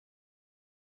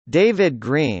David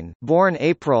Greene, born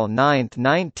April 9,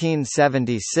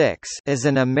 1976, is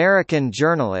an American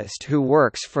journalist who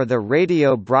works for the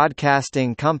radio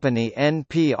broadcasting company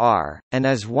NPR, and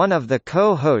is one of the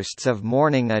co-hosts of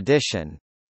Morning Edition.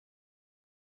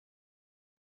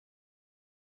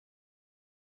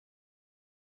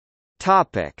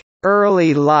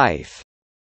 Early life.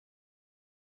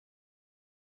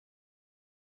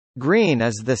 Greene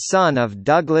is the son of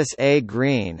Douglas A.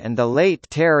 Greene and the late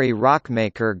Terry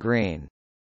Rockmaker Greene.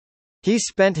 He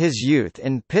spent his youth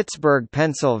in Pittsburgh,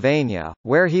 Pennsylvania,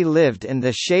 where he lived in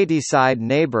the Shadyside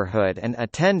neighborhood and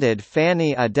attended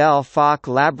Fanny Adele Falk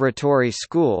Laboratory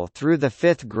School through the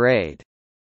 5th grade.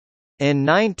 In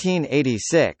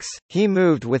 1986, he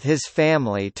moved with his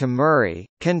family to Murray,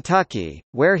 Kentucky,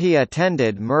 where he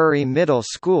attended Murray Middle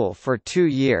School for 2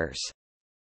 years.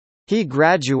 He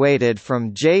graduated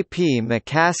from J.P.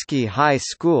 McCaskey High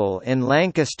School in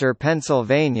Lancaster,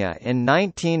 Pennsylvania in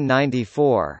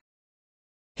 1994.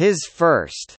 His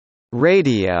first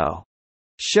radio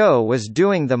show was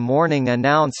doing the morning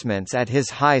announcements at his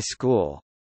high school.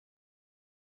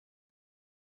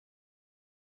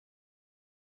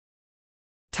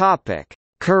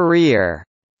 Career.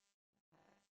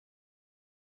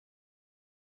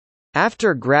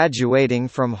 After graduating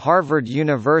from Harvard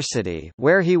University,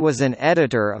 where he was an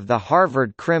editor of the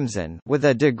Harvard Crimson with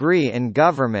a degree in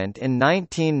government in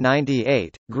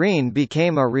 1998, Greene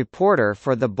became a reporter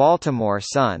for the Baltimore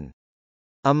Sun.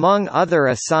 Among other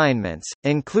assignments,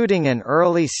 including an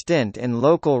early stint in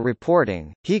local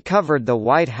reporting, he covered the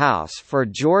White House for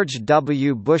George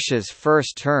W. Bush's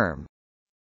first term.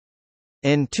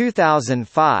 In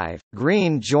 2005,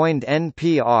 Greene joined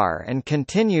NPR and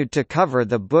continued to cover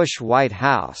the Bush White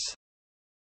House.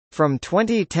 From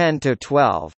 2010 to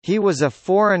 12, he was a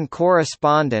foreign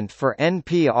correspondent for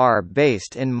NPR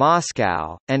based in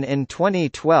Moscow, and in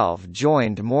 2012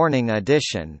 joined Morning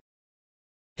Edition.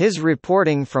 His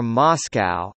reporting from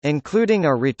Moscow, including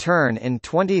a return in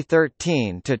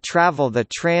 2013 to travel the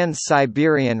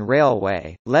Trans-Siberian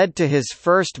Railway, led to his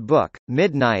first book,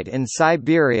 Midnight in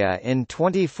Siberia in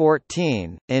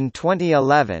 2014. In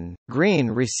 2011,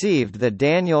 Greene received the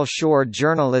Daniel Shore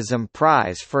Journalism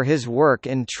Prize for his work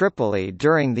in Tripoli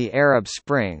during the Arab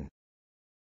Spring.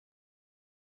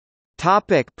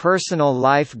 Personal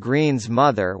life. Greene's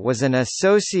mother was an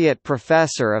associate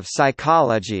professor of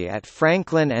psychology at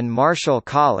Franklin and Marshall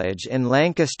College in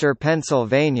Lancaster,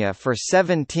 Pennsylvania for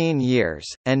 17 years,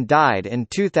 and died in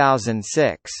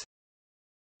 2006.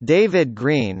 David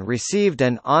Greene received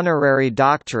an honorary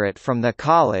doctorate from the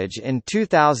college in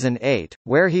 2008,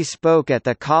 where he spoke at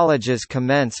the college's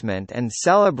commencement and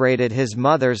celebrated his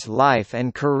mother's life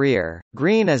and career.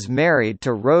 Greene is married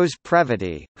to Rose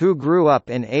Previte, who grew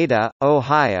up in Ada,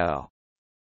 Ohio.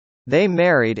 They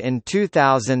married in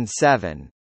 2007.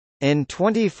 In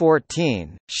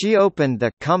 2014, she opened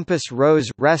the Compass Rose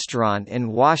restaurant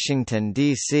in Washington,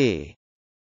 D.C.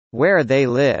 where they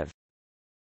live.